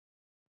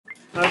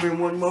Hi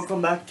everyone,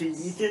 welcome back to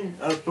Ethan,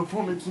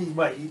 Performances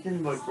by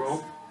Ethan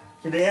Woodrow.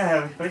 Today I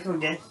have a special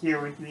guest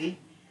here with me.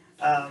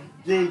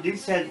 They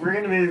just said we're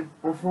going to be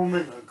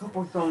performing a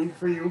couple songs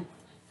for you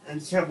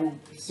and several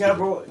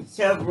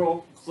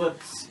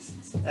clips.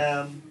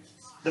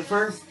 The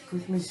first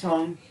Christmas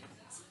song,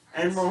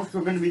 and we're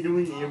also going to be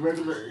doing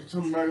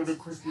some regular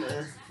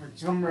Christmas,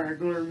 some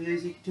regular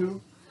music too.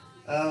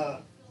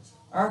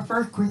 Our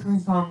first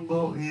Christmas song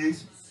though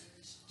is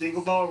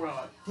Jingle Bell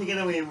Rock. Take it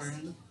away,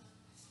 Miranda.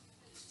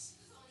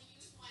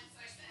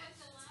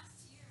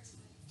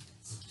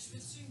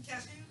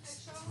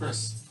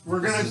 Chris,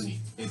 We're gonna. listen to me.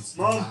 It's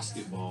Mom.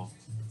 basketball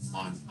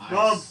on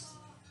Mom. ice.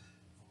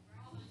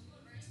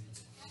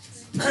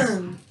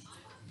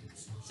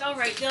 It's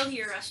alright, they'll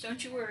hear us,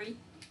 don't you worry.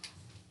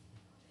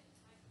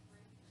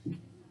 Okay,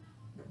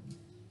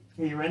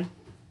 you ready?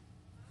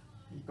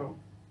 Let's go.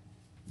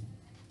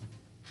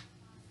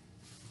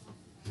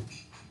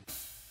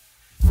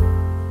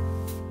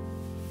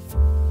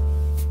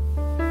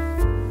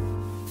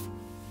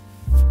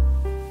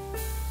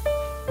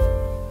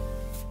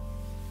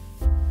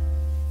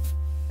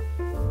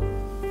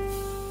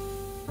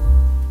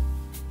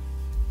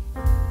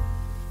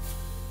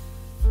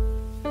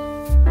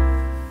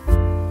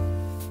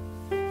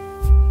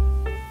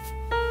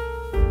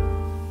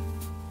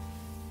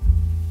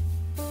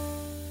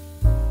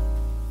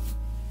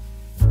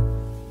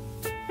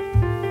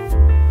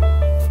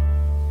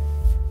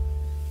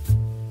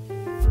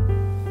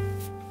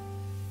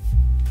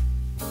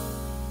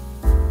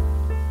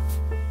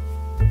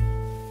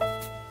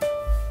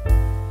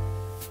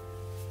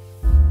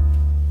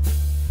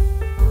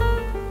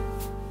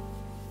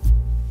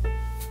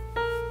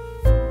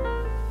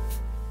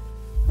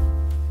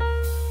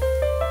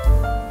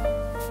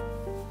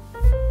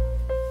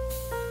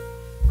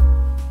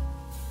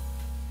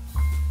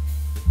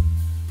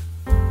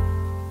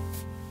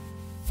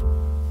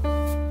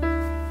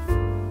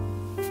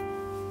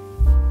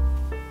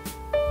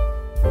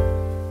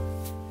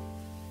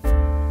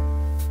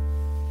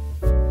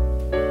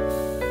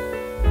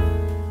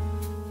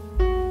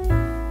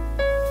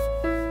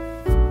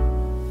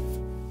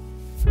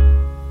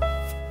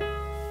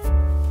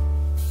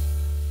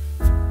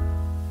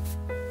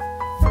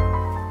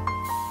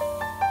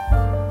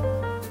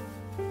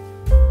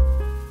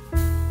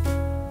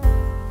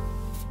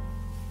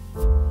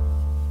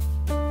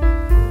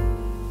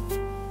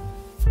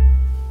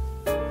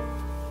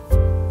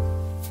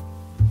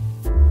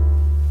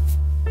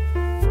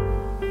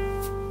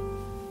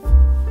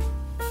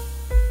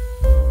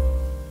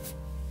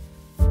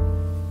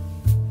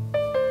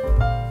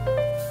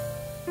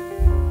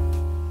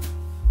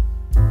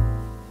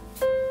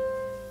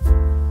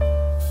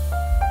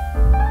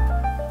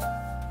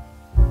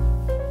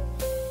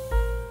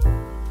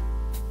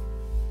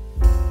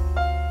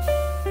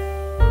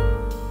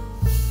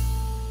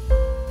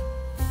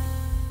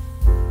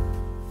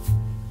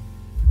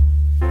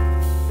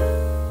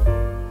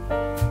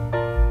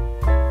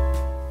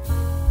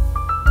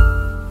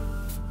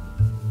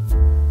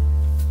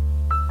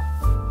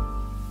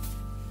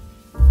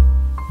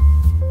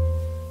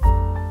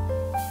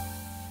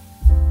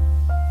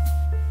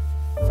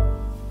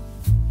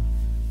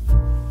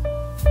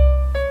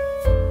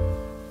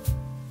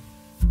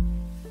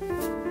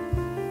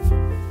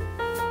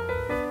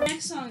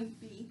 Next song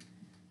be.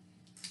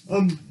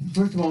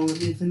 First of all, let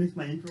me finish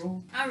my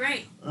intro.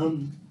 Alright.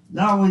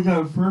 That was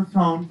our first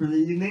song for the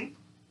evening.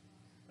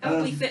 How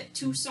will we fit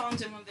 2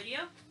 songs in one video?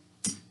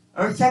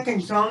 Our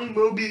second song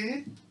will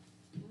be,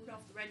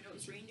 Rudolph the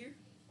Red-Nosed Reindeer.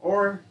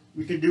 or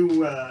we could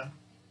do,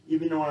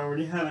 even though I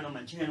already have it on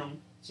my channel,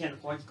 Santa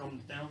Claus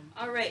Comes Down.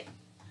 Alright.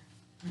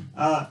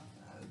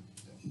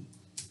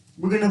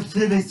 We're gonna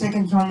play the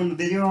second song in the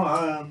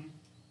video.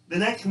 The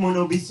next one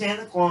will be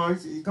Santa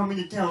Claus is Coming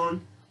to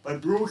Town by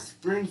Bruce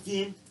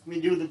Springsteen. Can we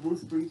do the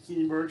Bruce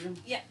Springsteen version?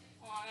 Yeah.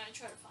 Well, I'm gonna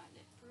try to find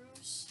it.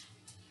 Bruce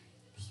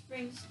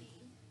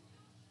Springsteen.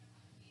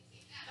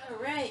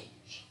 Alright.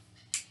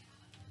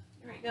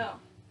 Here we go.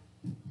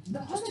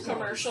 Just a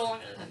commercial. I'm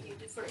gonna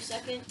mute it for a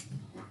second.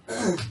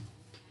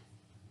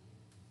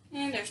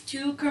 And there's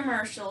 2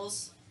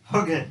 commercials.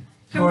 Okay.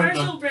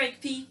 Commercial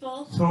break,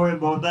 people. Sorry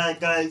about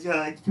that, guys.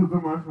 It's 2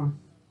 commercials.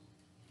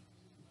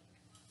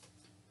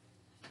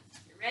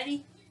 You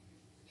ready?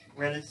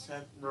 Ready,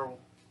 set, roll.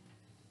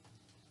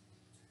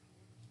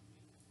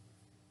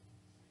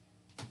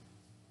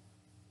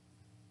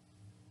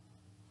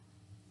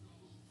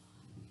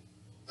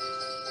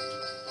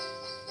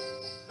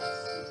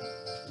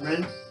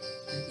 Ready?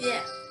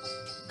 Yeah.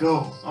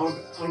 Go.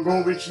 I'll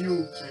go with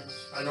you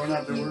since I don't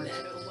have the You words.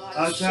 better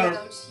I'll watch shout.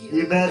 out.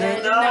 You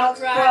better not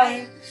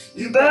cry.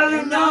 You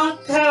better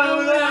not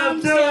tell them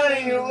I'm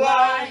telling you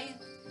why.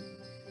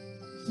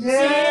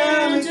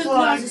 Santa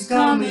Claus is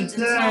coming to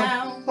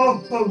town. Ho,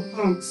 ho,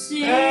 ho.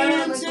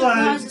 Santa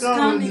Claus is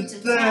coming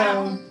to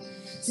town.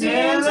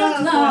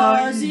 Santa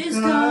Claus is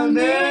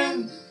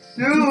coming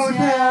to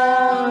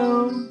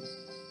town.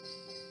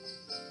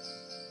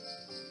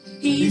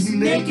 He's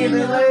making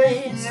a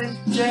list,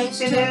 he's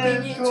checking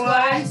it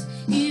twice.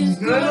 He's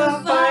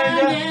gonna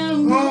find out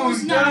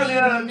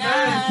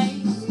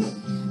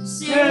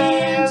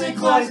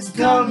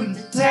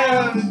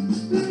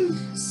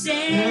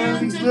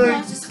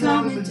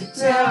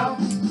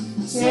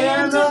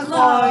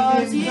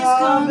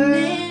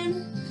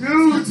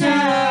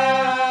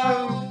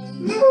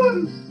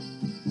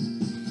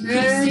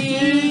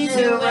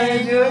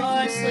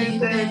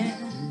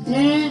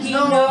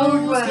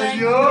knows when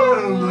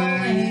you're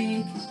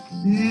awake.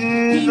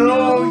 He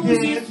knows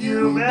if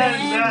you've been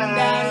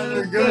bad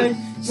or good.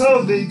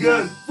 So be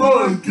good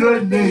for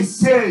goodness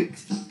sake.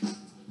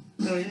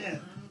 Oh yeah.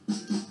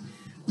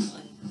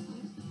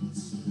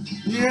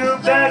 You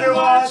better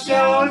watch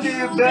out,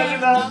 you better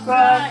not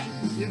cry.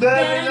 You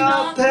better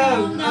not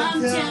pout,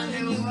 I'm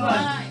telling you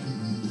why.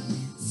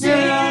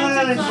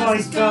 Santa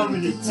Claus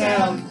coming to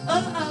town.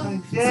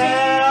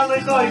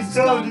 Santa Claus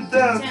coming to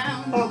town.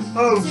 Oh,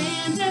 oh.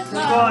 Santa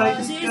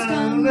Claus is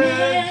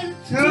coming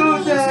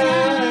to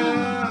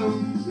town.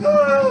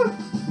 Woo!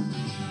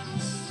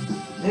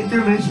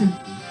 Intermission.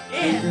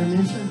 Yeah.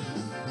 Intermission.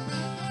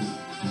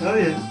 Oh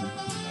yeah.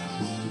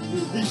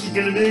 This is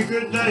gonna be a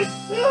good night.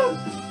 Woo!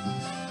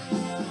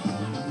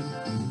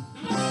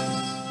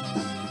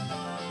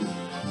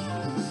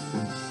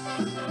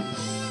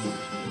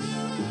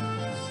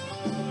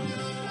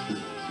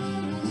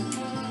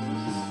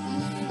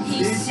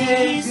 He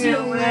sees you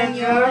when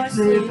you're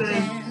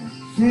sleeping.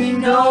 He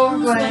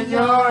knows when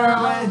you're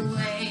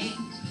awake.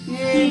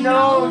 He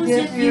knows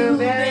if you've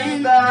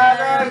been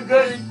bad or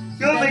good.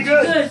 You'll be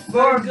good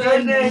for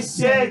goodness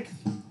sake.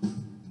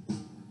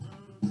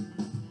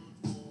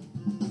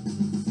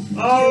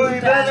 Oh,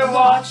 you better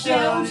watch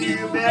out,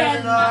 you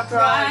better not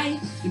cry.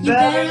 You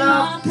better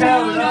not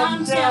pout,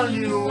 I'm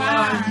telling you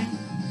why.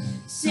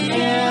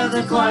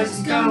 Santa Claus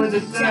is coming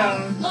to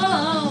town.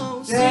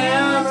 Oh,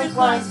 Santa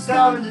Claus is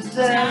coming to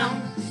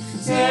town.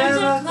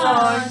 Santa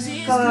Claus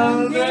is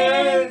coming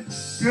to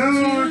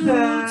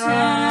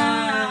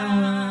town.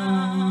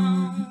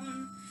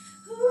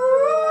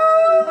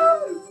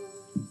 Woo!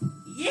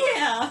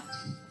 Yeah.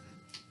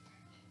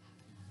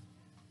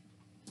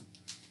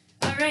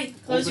 All right,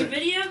 close your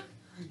video.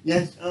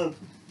 Yes,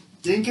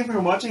 thank you for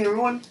watching,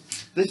 everyone.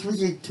 This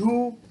was a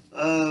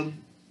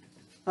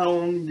how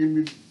long have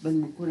we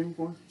been recording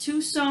for?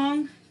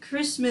 2-song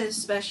Christmas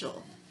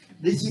special.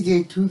 This is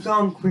a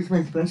 2-song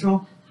Christmas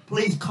special.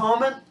 Please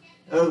comment,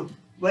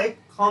 like,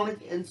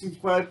 comment, and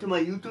subscribe to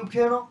my YouTube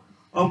channel.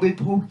 I'll be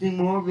posting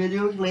more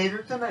videos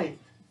later tonight.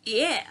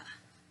 Yeah.